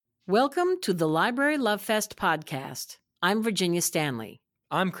Welcome to the Library Love Fest podcast. I'm Virginia Stanley.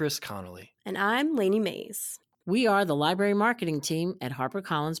 I'm Chris Connolly. And I'm Lainey Mays. We are the library marketing team at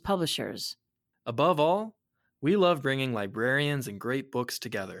HarperCollins Publishers. Above all, we love bringing librarians and great books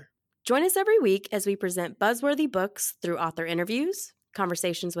together. Join us every week as we present buzzworthy books through author interviews,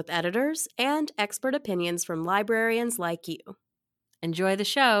 conversations with editors, and expert opinions from librarians like you. Enjoy the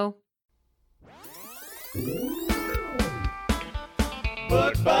show.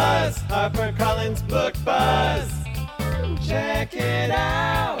 Book Buzz, HarperCollins Book Buzz. Check it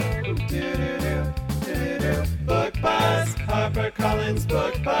out. Do-do-do, Book Buzz, HarperCollins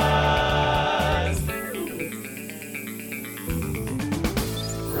Book Buzz.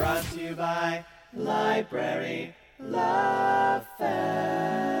 Brought to you by Library Love Fest.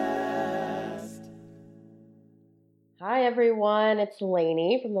 Hi everyone, it's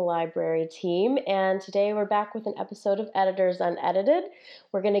Lainey from the library team, and today we're back with an episode of Editors Unedited.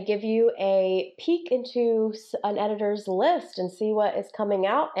 We're going to give you a peek into an editor's list and see what is coming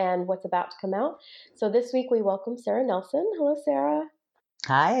out and what's about to come out. So this week we welcome Sara Nelson. Hello, Sara.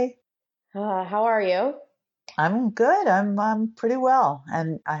 Hi. How are you? I'm good. I'm pretty well,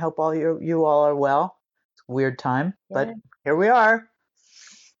 and I hope all you all are well. It's a weird time, but here we are.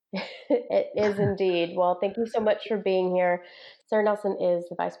 It is indeed. Well, thank you so much for being here. Sara Nelson is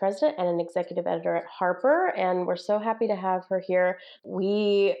the vice president and an executive editor at Harper, and we're so happy to have her here.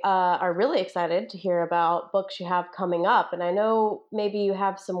 We are really excited to hear about books you have coming up, and I know maybe you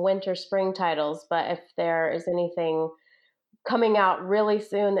have some winter, spring titles, but if there is anything coming out really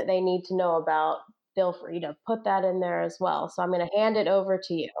soon that they need to know about, feel free to put that in there as well. So I'm going to hand it over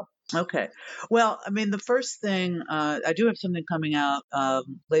to you. Okay. Well, I mean, the first thing, I do have something coming out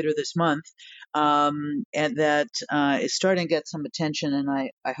later this month, and that is starting to get some attention, and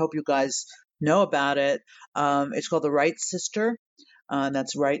I hope you guys know about it. It's called The Wright Sister.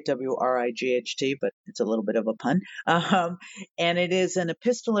 That's Wright, W-R-I-G-H-T, but it's a little bit of a pun. And it is an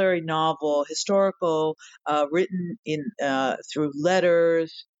epistolary novel, historical, written in through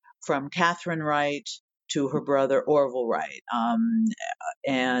letters from Catherine Wright to her brother Orville Wright.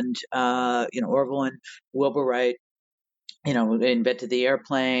 Orville and Wilbur Wright, invented the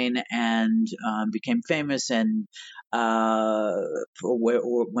airplane and became famous and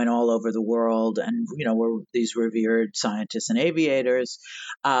went all over the world and, were these revered scientists and aviators.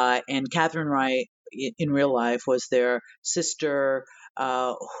 And Catherine Wright in real life was their sister,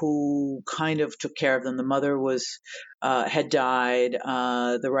 who kind of took care of them. The mother had died.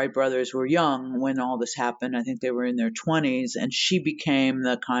 The Wright brothers were young when all this happened. I think they were in their 20s, and she became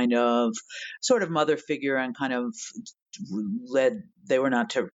the kind of sort of mother figure and kind of they were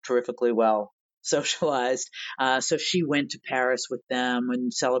not terrifically well socialized. So she went to Paris with them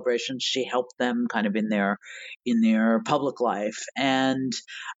in celebrations. She helped them kind of in their public life. And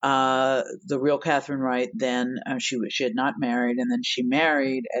the real Catherine Wright then, she had not married, and then she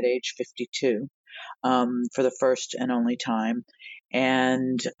married at age 52 for the first and only time.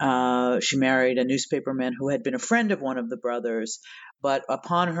 And she married a newspaperman who had been a friend of one of the brothers. But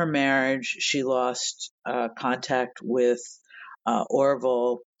upon her marriage, she lost contact with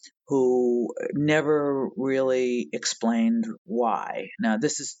Orville, who never really explained why. Now,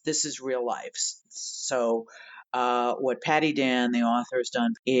 this is real life. So what Patty Dan, the author, has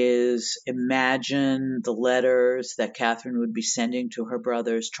done is imagine the letters that Catherine would be sending to her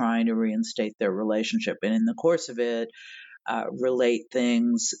brothers trying to reinstate their relationship. And in the course of it, relate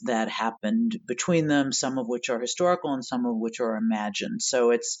things that happened between them, some of which are historical and some of which are imagined.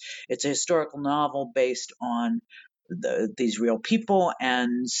 So it's a historical novel based on these real people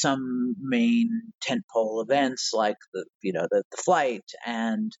and some main tentpole events like the flight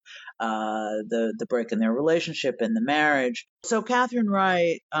and the break in their relationship and the marriage. So Catherine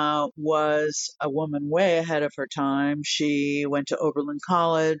Wright was a woman way ahead of her time. She went to Oberlin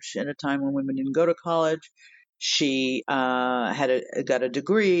College at a time when women didn't go to college. She got a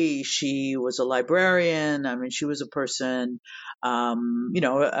degree. She was a librarian. I mean, she was a person,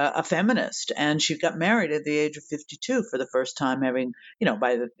 a feminist, and she got married at the age of 52 for the first time. Having,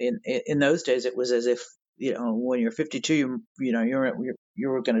 in those days, it was as if, when you're 52, you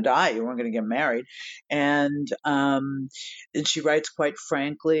were going to die. You weren't going to get married. And she writes quite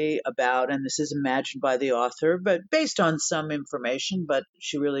frankly about, and this is imagined by the author, but based on some information, but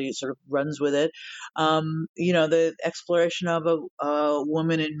she really sort of runs with it. The exploration of a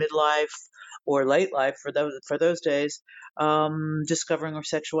woman in midlife or late life for those days, discovering her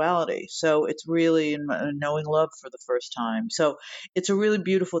sexuality. So it's really knowing love for the first time. So it's a really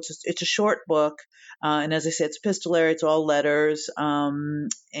beautiful, it's a short book. And as I said, it's epistolary, it's all letters.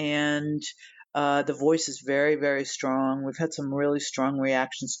 And The voice is very, very strong. We've had some really strong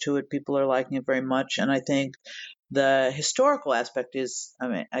reactions to it. People are liking it very much. And I think the historical aspect is, I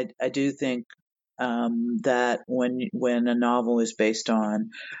mean, I do think that when a novel is based on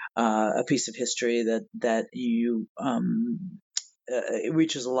a piece of history that you it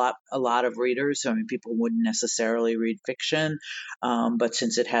reaches a lot of readers. I mean, people wouldn't necessarily read fiction, but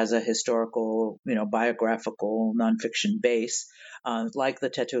since it has a historical, biographical nonfiction base, like the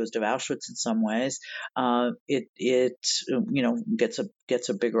Tattooist of Auschwitz in some ways, it gets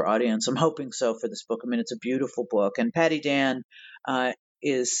a bigger audience. I'm hoping so for this book. I mean, it's a beautiful book, and Patty Dan uh,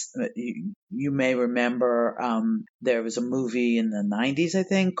 is you may remember there was a movie in the 90s, I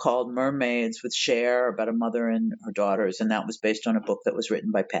think, called Mermaids with Cher about a mother and her daughters, and that was based on a book that was written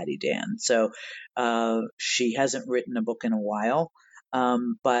by Patty Dan. So she hasn't written a book in a while,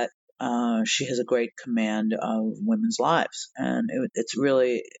 but she has a great command of women's lives, and it's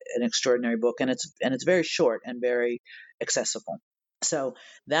really an extraordinary book, and it's very short and very accessible. So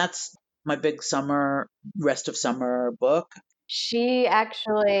that's my big rest of summer book. She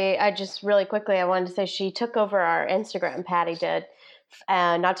actually, I just really quickly, I wanted to say she took over our Instagram, Patty did,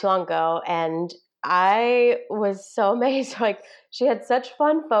 not too long ago. And I was so amazed. Like, she had such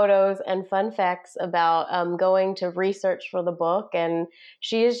fun photos and fun facts about going to research for the book. And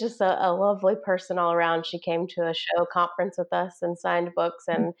she is just a lovely person all around. She came to a show conference with us and signed books.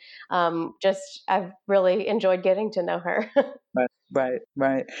 And I've really enjoyed getting to know her. Right.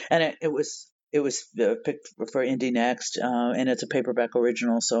 And it was picked for Indie Next, and it's a paperback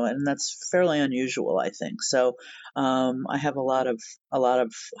original. So, and that's fairly unusual, I think. So, I have a lot of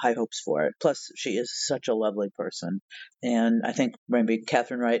high hopes for it. Plus, she is such a lovely person, and I think maybe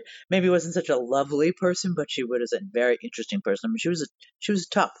Catherine Wright maybe wasn't such a lovely person, but she was a very interesting person. I mean, she was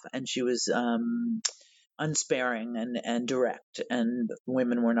tough, and she was unsparing and direct, and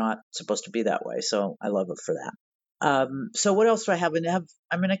women were not supposed to be that way. So, I love her for that. So what else do I have?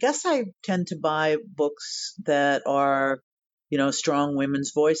 I mean, I guess I tend to buy books that are, strong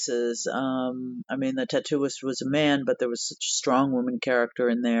women's voices. I mean, the tattooist was a man, but there was such a strong woman character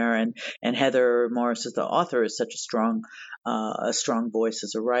in there, and Heather Morris as the author is such a strong voice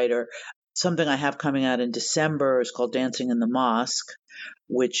as a writer. Something I have coming out in December is called Dancing in the Mosque,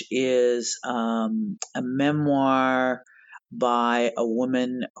 which is a memoir by a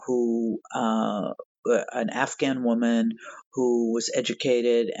woman an Afghan woman who was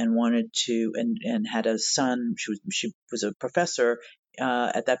educated and wanted to and had a son. She was a professor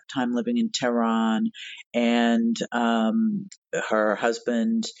at that time living in Tehran, and her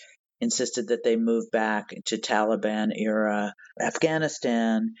husband insisted that they move back to Taliban era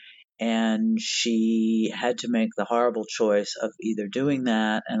Afghanistan. And she had to make the horrible choice of either doing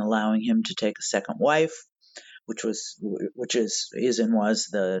that and allowing him to take a second wife, which is and was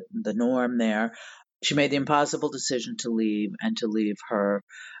the norm there. She made the impossible decision to leave, and to leave her,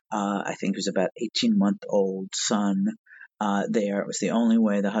 I think it was about 18-month-old son there. It was the only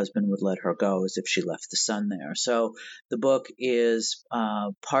way the husband would let her go, is if she left the son there. So the book is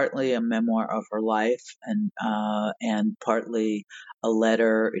partly a memoir of her life, and partly a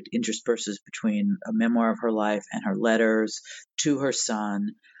letter. It intersperses between a memoir of her life and her letters to her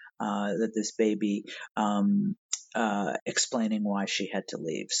son, that this baby, explaining why she had to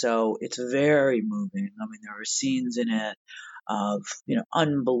leave. So it's very moving. I mean, there are scenes in it of,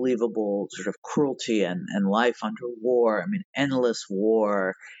 unbelievable sort of cruelty and life under war. I mean, endless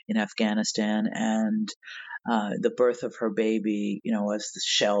war in Afghanistan, and the birth of her baby, as the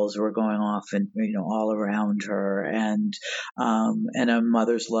shells were going off and, all around her, and a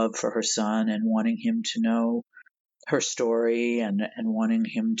mother's love for her son, and wanting him to know her story, and wanting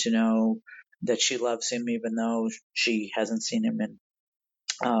him to know that she loves him, even though she hasn't seen him in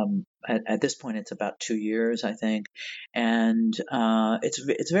at this point it's about 2 years, I think. And it's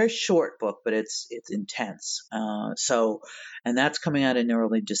a very short book, but it's intense. And that's coming out in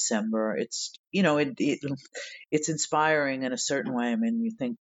early December. It's inspiring in a certain way. I mean, you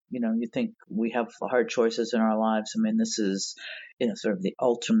think we have hard choices in our lives. I mean, this is, sort of the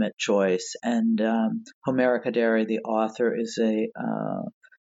ultimate choice. And Homera Kaderi, the author, is she's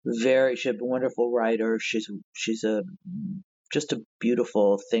a wonderful writer. She's just a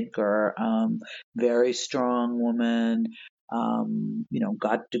beautiful thinker, very strong woman.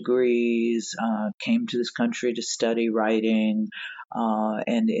 Got degrees, came to this country to study writing,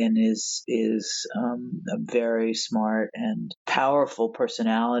 and is a very smart and powerful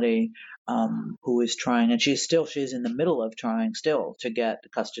personality, who is trying, and she's in the middle of trying still to get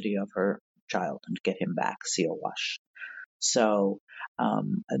custody of her child and get him back, seal wash. So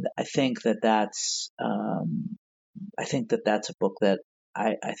I think that that's a book that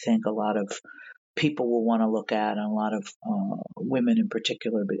I think a lot of people will want to look at, and a lot of women in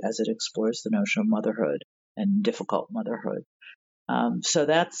particular, as it explores the notion of motherhood and difficult motherhood. So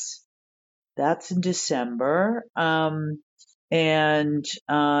that's in December. And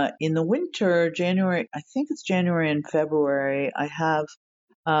in the winter, January, I think it's January and February, I have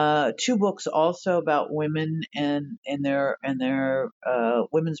two books also about women and their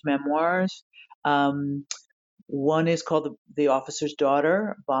women's memoirs. One is called The Officer's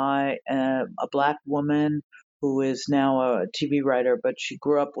Daughter by a black woman who is now a TV writer, but she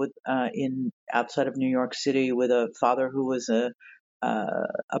grew up in outside of New York City with a father who was a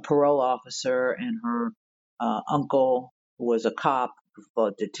parole officer, and her uncle was a cop,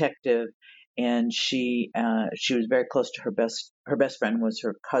 a detective, and she was very close to her best friend was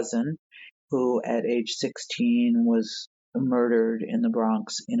her cousin, who at age 16 was murdered in the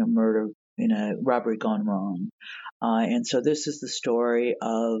Bronx in a robbery gone wrong. And so this is the story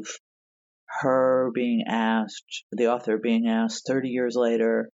of the author being asked 30 years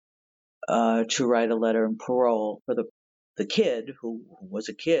later to write a letter in parole for the kid who was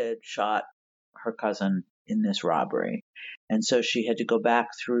a kid shot her cousin in this robbery. And so she had to go back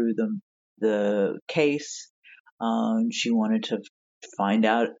through the case. She wanted to find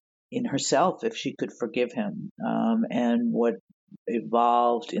out in herself if she could forgive him. And what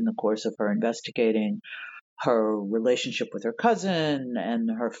evolved in the course of her investigating her relationship with her cousin and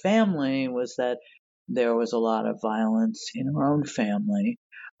her family was that there was a lot of violence in her own family,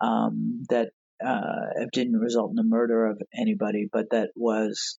 that didn't result in the murder of anybody, but that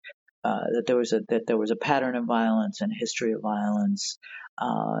there was a pattern of violence and a history of violence,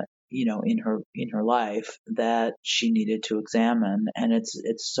 in her life that she needed to examine. And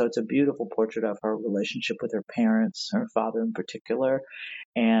it's a beautiful portrait of her relationship with her parents, her father in particular,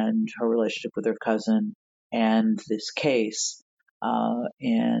 and her relationship with her cousin, and this case.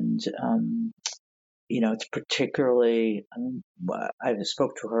 And it's particularly. I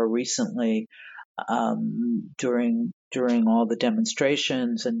spoke to her recently during all the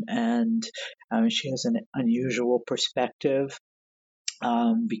demonstrations, and she has an unusual perspective,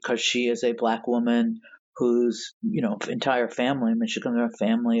 because she is a black woman whose entire family. I mean, she comes from a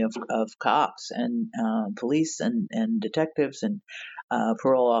family of cops and police and detectives and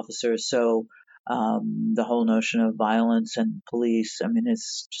parole officers. So the whole notion of violence and police, I mean,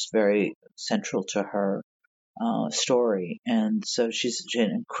 is just very central to her story. And so she's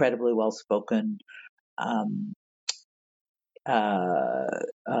an incredibly well spoken. Um,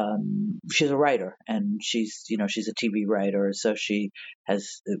 she's a writer, and she's a TV writer, so she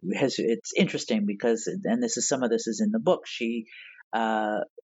has it's interesting because, and some of this is in the book, she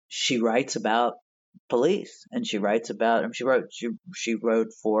writes about police, and she writes about she wrote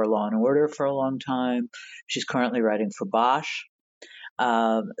for Law and Order for a long time. She's currently writing for Bosch.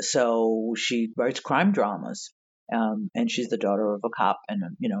 So she writes crime dramas. And she's the daughter of a cop and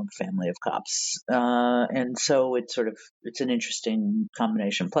family of cops. And so it's an interesting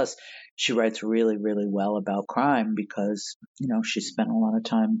combination. Plus, she writes really, really well about crime because, she spent a lot of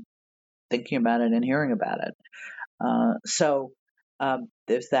time thinking about it and hearing about it.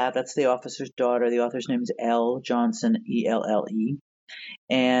 There's that. That's The Officer's Daughter. The author's name is Elle Johnson, ELLE.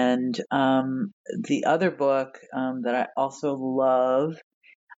 And the other book that I also love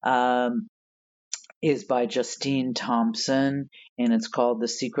is by Justine Thompson, and it's called The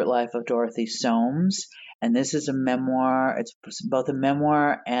Secret Life of Dorothy Soames. And this is a memoir. It's both a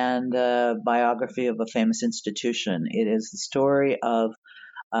memoir and a biography of a famous institution. It is the story of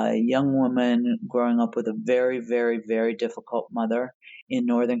a young woman growing up with a very, very, very difficult mother in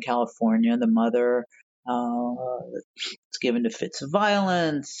Northern California. The mother is given to fits of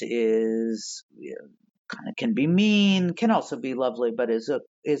violence, is kind of can be mean, can also be lovely, but is a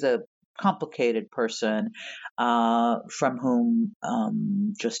complicated person, from whom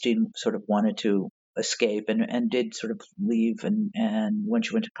Justine sort of wanted to escape and did sort of leave, and when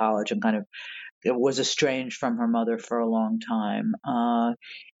she went to college and kind of was estranged from her mother for a long time.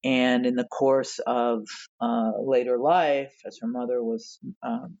 And in the course of later life, as her mother was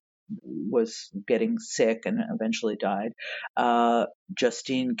getting sick and eventually died,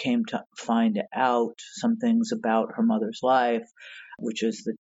 Justine came to find out some things about her mother's life, which is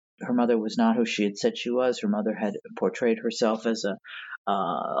that her mother was not who she had said she was. Her mother had portrayed herself as a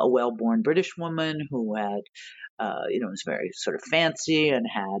well-born British woman who had, was very sort of fancy and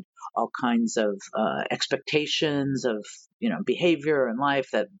had all kinds of expectations of, behavior and life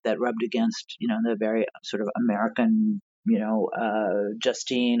that rubbed against, the very sort of American,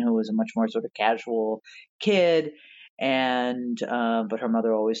 Justine, who was a much more sort of casual kid. And but her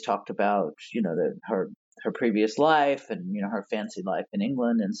mother always talked about, her previous life and, her fancy life in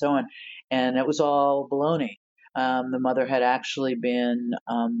England and so on. And it was all baloney. The mother had actually been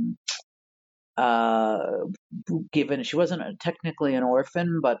uh, given, she wasn't technically an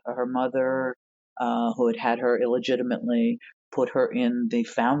orphan, but her mother, who had had her illegitimately, put her in the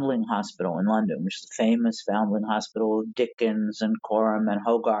Foundling Hospital in London, which is the famous Foundling Hospital of Dickens and Coram and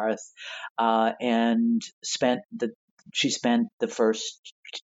Hogarth, and she spent the first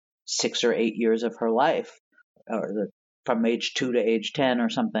 6 or 8 years of her life, from age 2 to age 10 or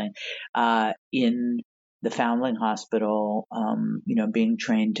something, in the Foundling Hospital, being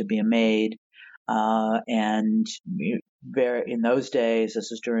trained to be a maid. And in those days, this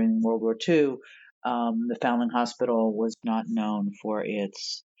was during World War II, the Foundling Hospital was not known for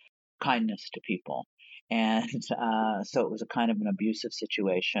its kindness to people. And so it was a kind of an abusive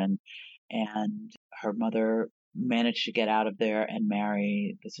situation. And her mother managed to get out of there and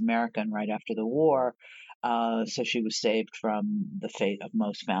marry this American right after the war. So she was saved from the fate of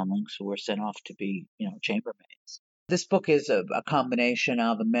most foundlings who were sent off to be, chambermaids. This book is a combination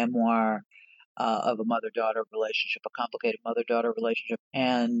of a memoir of a mother-daughter relationship, a complicated mother-daughter relationship,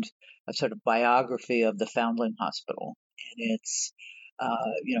 and a sort of biography of the Foundling Hospital. And it's,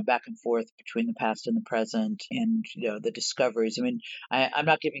 back and forth between the past and the present, and the discoveries. I mean, I'm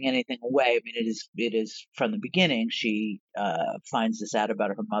not giving anything away. I mean, it is from the beginning. She finds this out about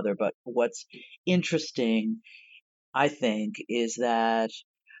her mother, but what's interesting, I think, is that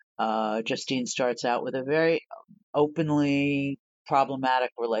Justine starts out with a very openly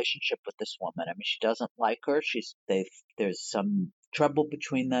problematic relationship with this woman. I mean, she doesn't like her. There's some trouble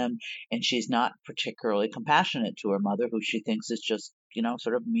between them, and she's not particularly compassionate to her mother, who she thinks is just,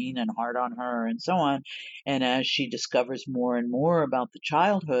 sort of mean and hard on her and so on. And as she discovers more and more about the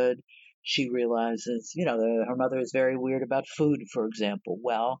childhood, she realizes, her mother is very weird about food, for example.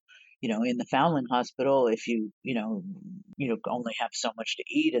 Well, in the Foundling Hospital, if you only have so much to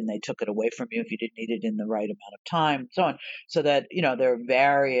eat and they took it away from you if you didn't eat it in the right amount of time, and so on. So that, there are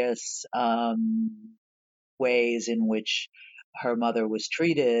various ways in which her mother was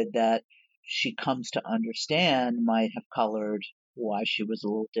treated that she comes to understand might have colored why she was a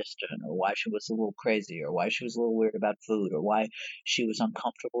little distant, or why she was a little crazy, or why she was a little weird about food, or why she was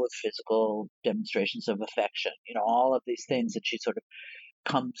uncomfortable with physical demonstrations of affection. All of these things that she sort of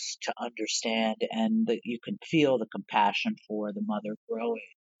comes to understand, and that you can feel the compassion for the mother growing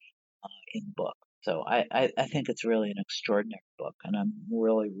in the book. So I think it's really an extraordinary book, and I'm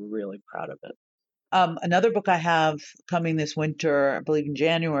really, really proud of it. Another book I have coming this winter, I believe in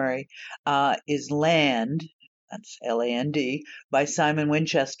January, is Land. That's Land, by Simon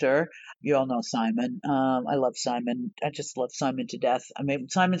Winchester. You all know Simon. I love Simon. I just love Simon to death. I mean,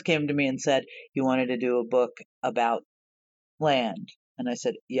 Simon came to me and said he wanted to do a book about land. And I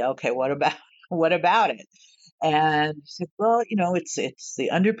said, yeah, okay, what about it? And he said, well, it's the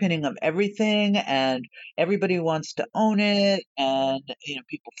underpinning of everything, and everybody wants to own it, and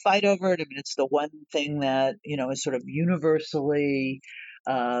people fight over it. I mean, it's the one thing that is sort of universally,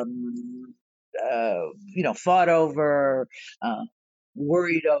 fought over, uh,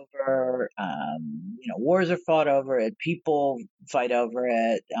 worried over. Wars are fought over it. People fight over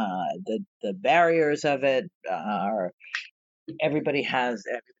it. The barriers of it are everybody wants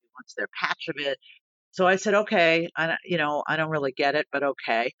their patch of it. So I said, okay, I don't really get it, but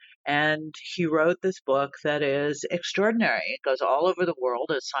okay. And he wrote this book that is extraordinary. It goes all over the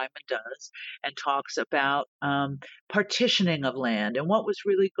world, as Simon does, and talks about partitioning of land and what was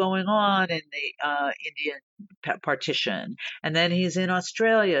really going on in the Indian partition. And then he's in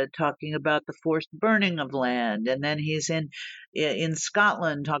Australia talking about the forced burning of land. And then he's in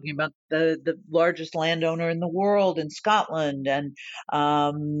Scotland talking about the largest landowner in the world in Scotland. And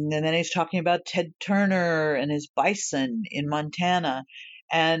then he's talking about Ted Turner and his bison in Montana.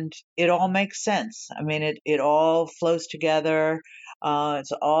 And it all makes sense. I mean, it all flows together.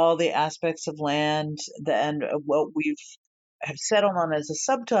 It's all the aspects of land. And what we've have settled on as a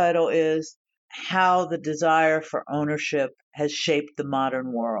subtitle is how the desire for ownership has shaped the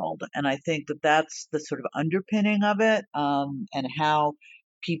modern world. And I think that that's the sort of underpinning of it, and how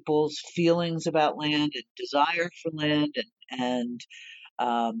people's feelings about land and desire for land, and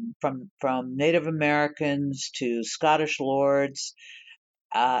from Native Americans to Scottish lords,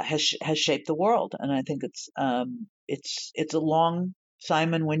 has shaped the world. And I think it's a long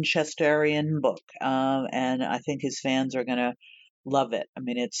Simon Winchesterian book, and I think his fans are gonna love it. I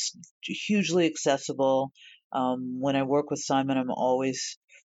mean, it's hugely accessible. When I work with Simon, I'm always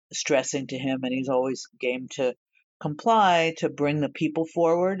stressing to him, and he's always game to comply to bring the people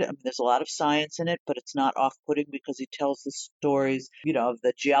forward. I mean, there's a lot of science in it, but it's not off-putting because he tells the stories, of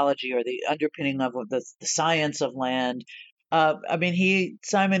the geology or the underpinning of the science of land. I mean,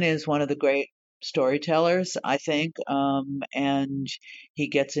 Simon is one of the great storytellers, I think, and he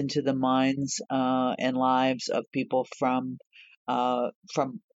gets into the minds and lives of people from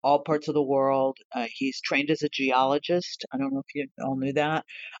all parts of the world. He's trained as a geologist. I don't know if you all knew that.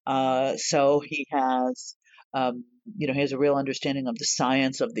 So he has a real understanding of the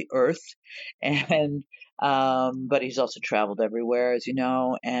science of the earth, and but he's also traveled everywhere, as you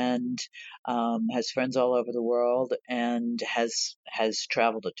know, and has friends all over the world, and has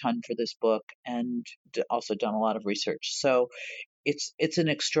traveled a ton for this book, and also done a lot of research. So it's an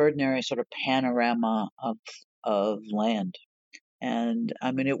extraordinary sort of panorama of land. And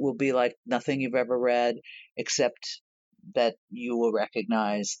I mean, it will be like nothing you've ever read, except that you will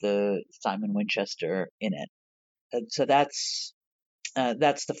recognize the Simon Winchester in it. And so that's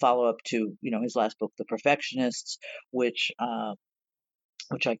the follow up to his last book, The Perfectionists, which I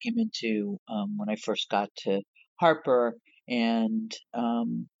came into when I first got to Harper, and I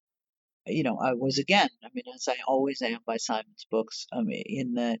was again. I mean, as I always am by Simon's books. I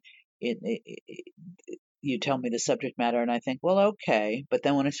mean, you tell me the subject matter, and I think, well, okay. But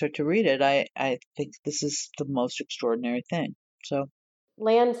then when I start to read it, I think this is the most extraordinary thing. So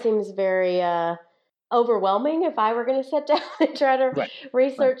Land seems very overwhelming if I were going to sit down and try to right, right,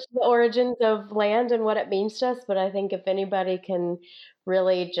 research the origins of land and what it means to us. But I think if anybody can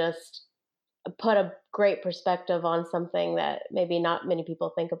really just put a great perspective on something that maybe not many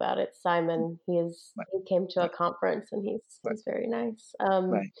people think about, it's Simon. He right, came to a right, conference and right, he's very nice.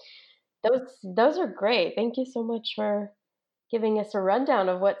 right. Those are great. Thank you so much for giving us a rundown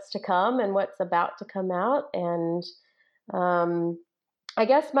of what's to come and what's about to come out. And um, I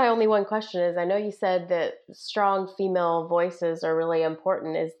guess my only one question is, I know you said that strong female voices are really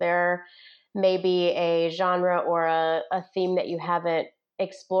important. Is there maybe a genre or a theme that you haven't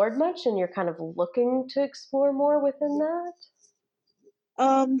explored much and you're kind of looking to explore more within that?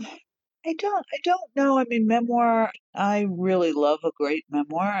 Um, I don't know. I mean, memoir. I really love a great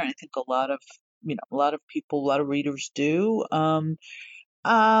memoir. I think a lot of people, a lot of readers do. Um,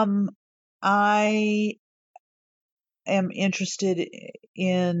 I am interested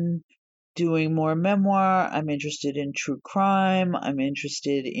in doing more memoir. I'm interested in true crime. I'm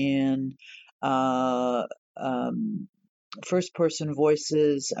interested in uh, um, first person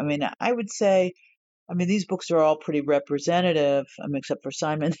voices. I mean, I would say, I mean, these books are all pretty representative, except for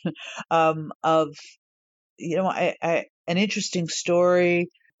Simon, of, an interesting story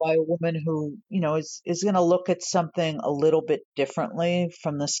by a woman who, is going to look at something a little bit differently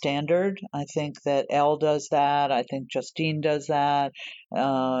from the standard. I think that Elle does that. I think Justine does that.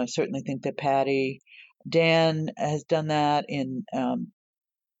 I certainly think that Patty Dan has done that in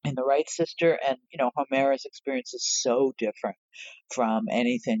The Right Sister. And, Homera's experience is so different from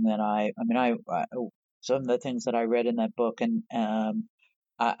anything that some of the things that I read in that book. And,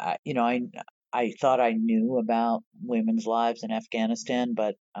 I thought I knew about women's lives in Afghanistan,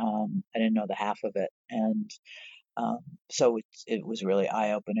 but I didn't know the half of it, and um, so it was really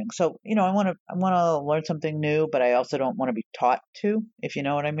eye opening. So I want to learn something new, but I also don't want to be taught to, if you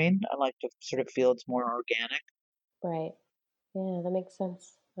know what I mean. I like to sort of feel it's more organic. Right. Yeah, that makes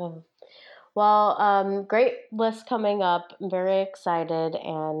sense. Well, great list coming up. I'm very excited,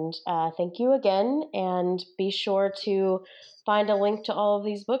 and thank you again. And be sure to find a link to all of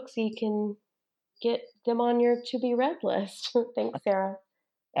these books so you can get them on your to be read list. Thanks, Sarah.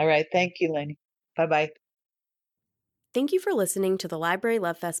 All right, thank you, Lainey. Bye bye. Thank you for listening to the Library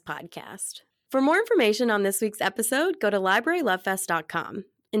Love Fest podcast. For more information on this week's episode, go to librarylovefest.com.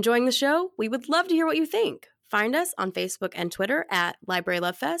 Enjoying the show? We would love to hear what you think. Find us on Facebook and Twitter at Library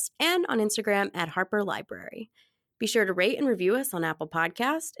Love Fest and on Instagram at Harper Library. Be sure to rate and review us on Apple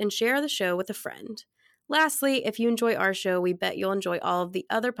Podcasts and share the show with a friend. Lastly, if you enjoy our show, we bet you'll enjoy all of the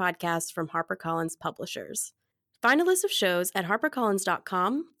other podcasts from HarperCollins publishers. Find a list of shows at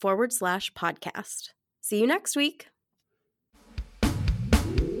harpercollins.com/podcast. See you next week.